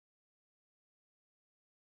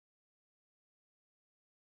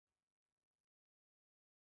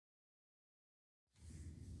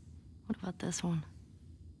about this one?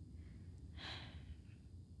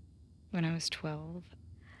 When I was 12,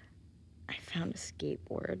 I found a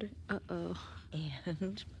skateboard. Uh-oh.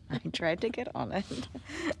 And I tried to get on it.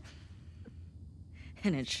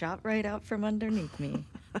 And it shot right out from underneath me.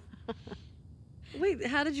 Wait,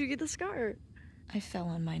 how did you get the scar? I fell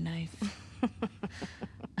on my knife.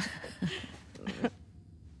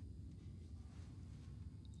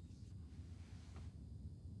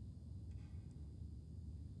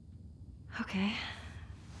 Okay.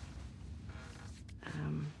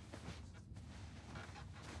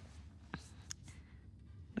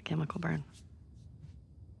 The chemical burn.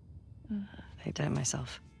 I did it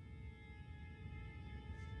myself.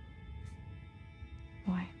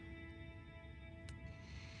 why?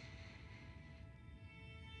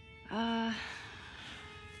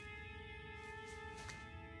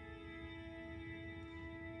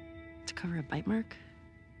 To cover a bite mark.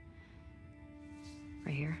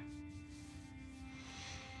 Right here.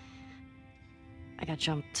 I got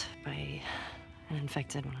jumped by an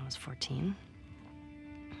infected when I was 14.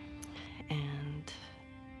 And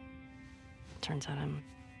turns out I'm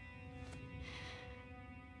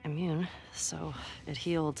immune, so it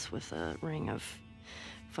healed with a ring of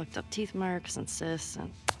fucked up teeth marks and cysts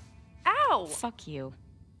and... Ow! Fuck you.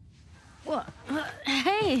 What?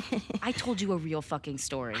 Hey! I told you a real fucking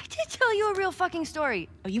story. I did tell you a real fucking story.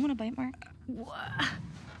 Oh, you want a bite mark? What?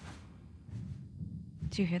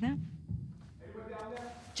 Did you hear that?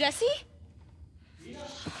 Jesse?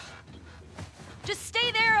 Just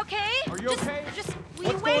stay there, okay? Are you okay? Just, will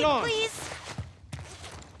What's you wait, going on? please?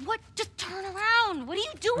 What? Just turn around. What are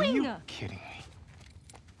you doing? Are you kidding me?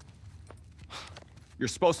 You're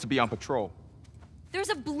supposed to be on patrol. There's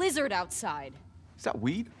a blizzard outside. Is that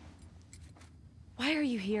weed? Why are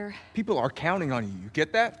you here? People are counting on you. You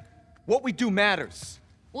get that? What we do matters.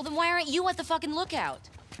 Well, then why aren't you at the fucking lookout?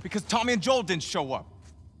 Because Tommy and Joel didn't show up.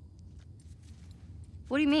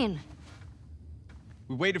 What do you mean?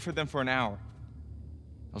 We waited for them for an hour.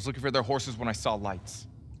 I was looking for their horses when I saw lights.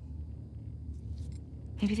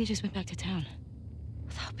 Maybe they just went back to town.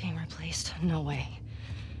 Without being replaced? No way.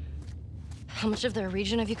 How much of their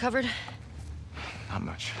region have you covered? Not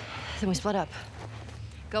much. Then we split up.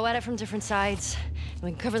 Go at it from different sides, and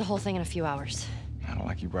we can cover the whole thing in a few hours. I don't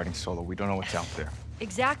like you riding solo. We don't know what's out there.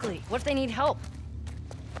 Exactly. What if they need help?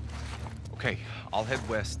 Okay, I'll head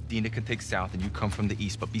west. Dina can take south, and you come from the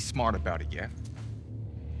east, but be smart about it, yeah?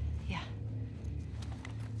 Yeah.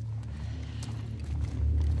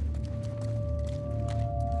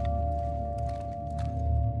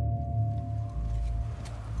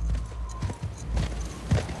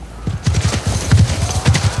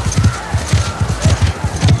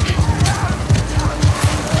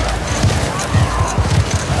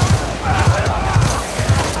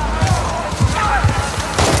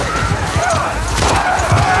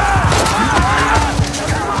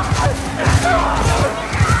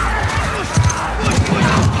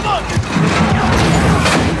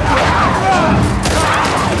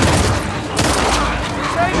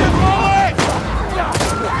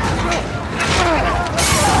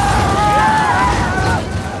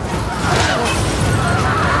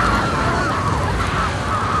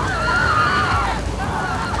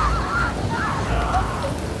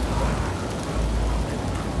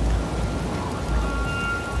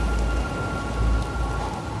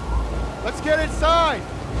 Let's get inside!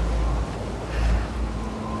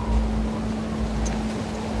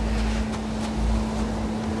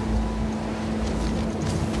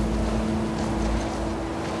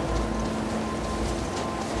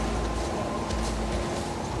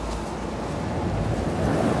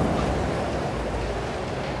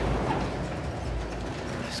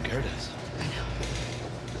 They scared us.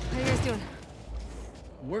 How you guys doing?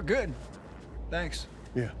 We're good. Thanks.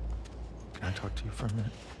 Yeah. Can I talk to you for a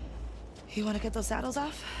minute? You want to get those saddles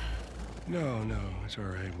off? No, it's all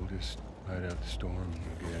right. We'll just ride out the storm and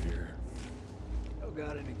we'll get out of here. Y'all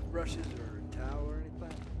got any brushes or a towel or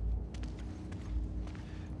anything?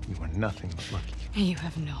 You are nothing but lucky. You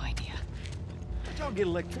have no idea. How'd y'all get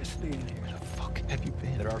electricity in here? Where the fuck have you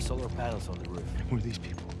been? There are solar panels on the roof. And who are these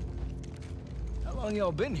people? How long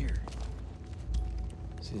y'all been here?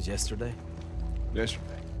 Since yesterday? Yesterday.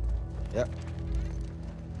 Yep.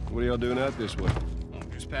 What are y'all doing out this way?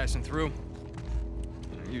 Just passing through.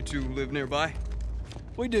 You two live nearby?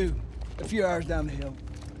 We do. A few hours down the hill.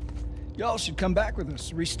 Y'all should come back with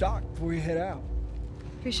us, restock before you head out.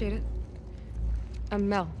 Appreciate it. I'm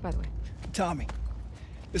Mel, by the way. Tommy,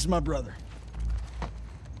 this is my brother.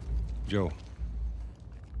 Joe.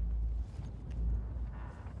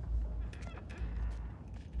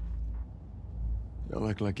 Y'all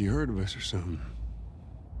act like you heard of us or something.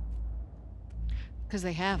 Because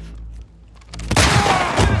they have.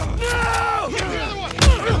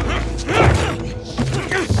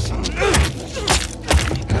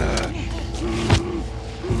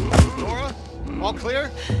 Nora, all clear?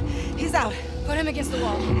 He's out. Put him against the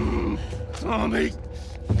wall. Tommy!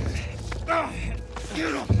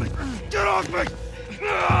 Get off me! Get off me!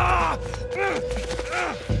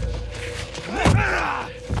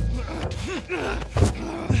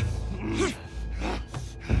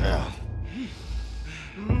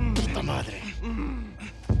 Puta madre.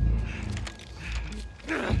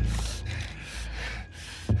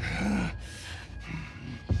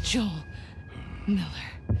 Joel Miller.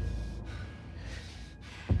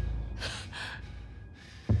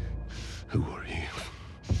 Who are you?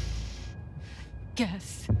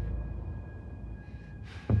 Guess.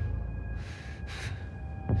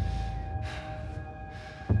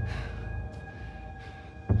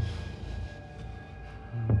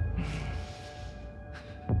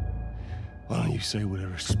 Why don't you say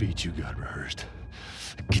whatever speech you got rehearsed?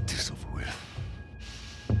 Get this over with.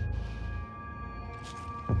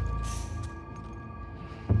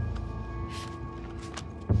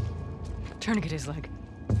 Tourniquet his leg.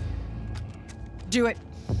 Do it.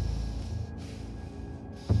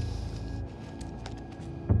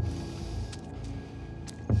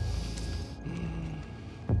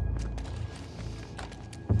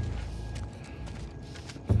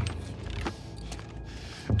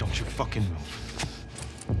 Don't you fucking move.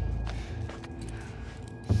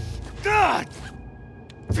 God!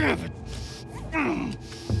 Damn it!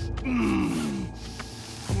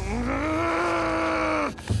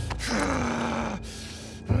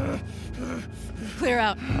 Clear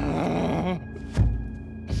out.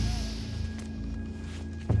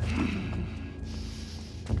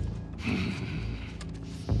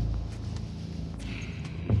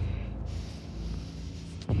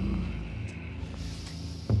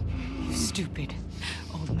 You stupid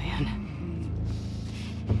old man.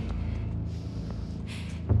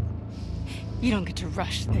 You don't get to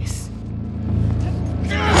rush this.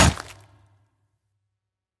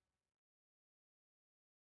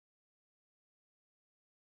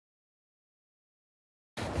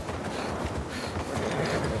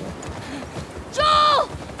 Joel!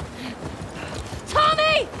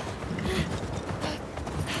 Tommy!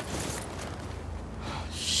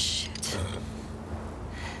 Shit.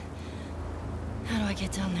 How do I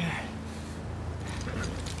get down there?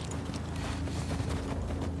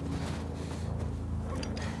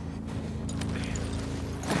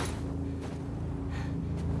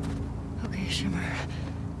 Okay, Shimmer.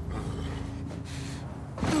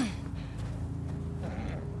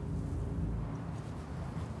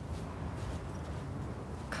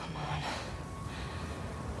 Come on.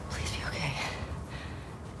 Please be okay.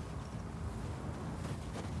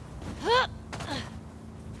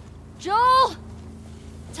 Joel!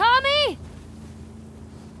 Tommy!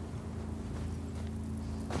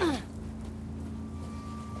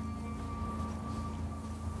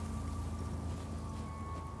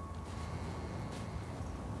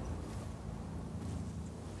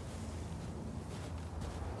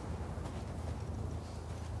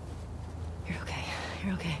 You're okay.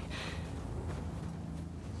 You're okay.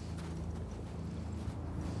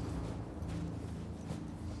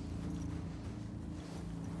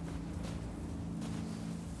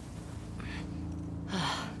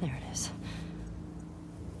 Ah, there it is.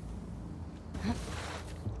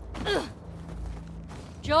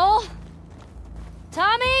 Joel?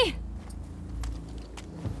 Tommy?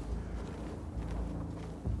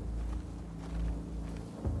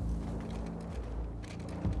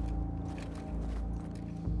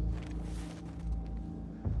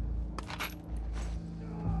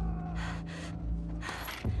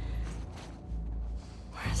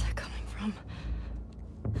 Where is that coming from?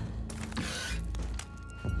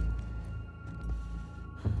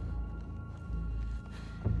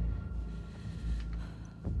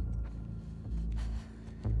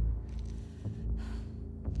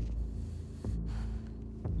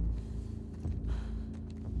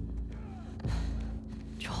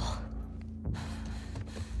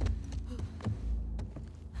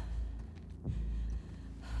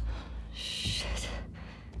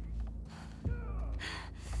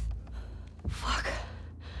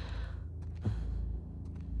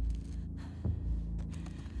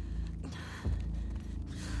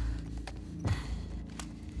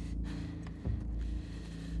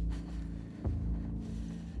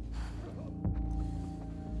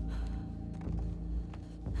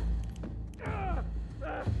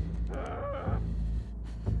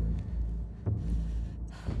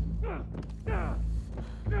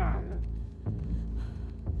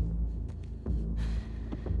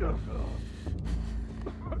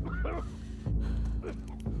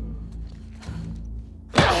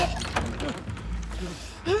 Pin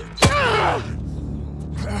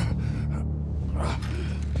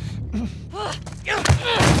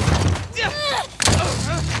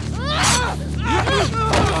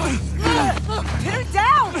her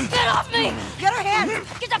down! Get off me! Get her hands!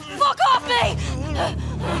 Get the fuck off me!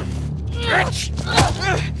 Bitch!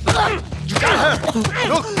 You got her!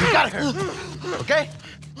 Look, you got her! Okay?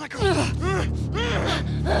 You're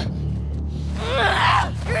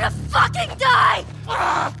gonna fucking die!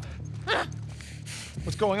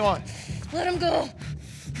 What's going on? Let him go!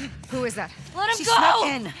 Who is that? Let him She go! snuck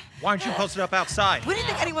in. Why aren't you posted up outside? We didn't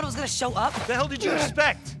think anyone was gonna show up. What the hell did you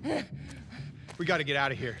expect? We gotta get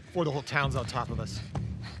out of here before the whole town's on top of us.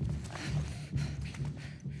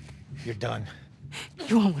 You're done.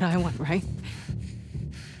 You want what I want, right?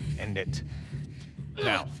 End it.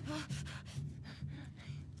 Now.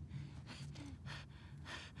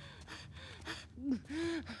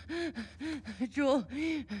 Joel,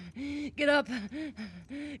 get up.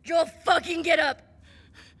 Joel, fucking get up.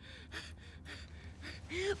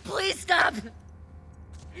 Please stop.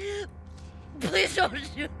 Please don't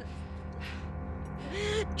shoot.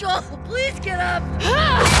 Joel, please get up.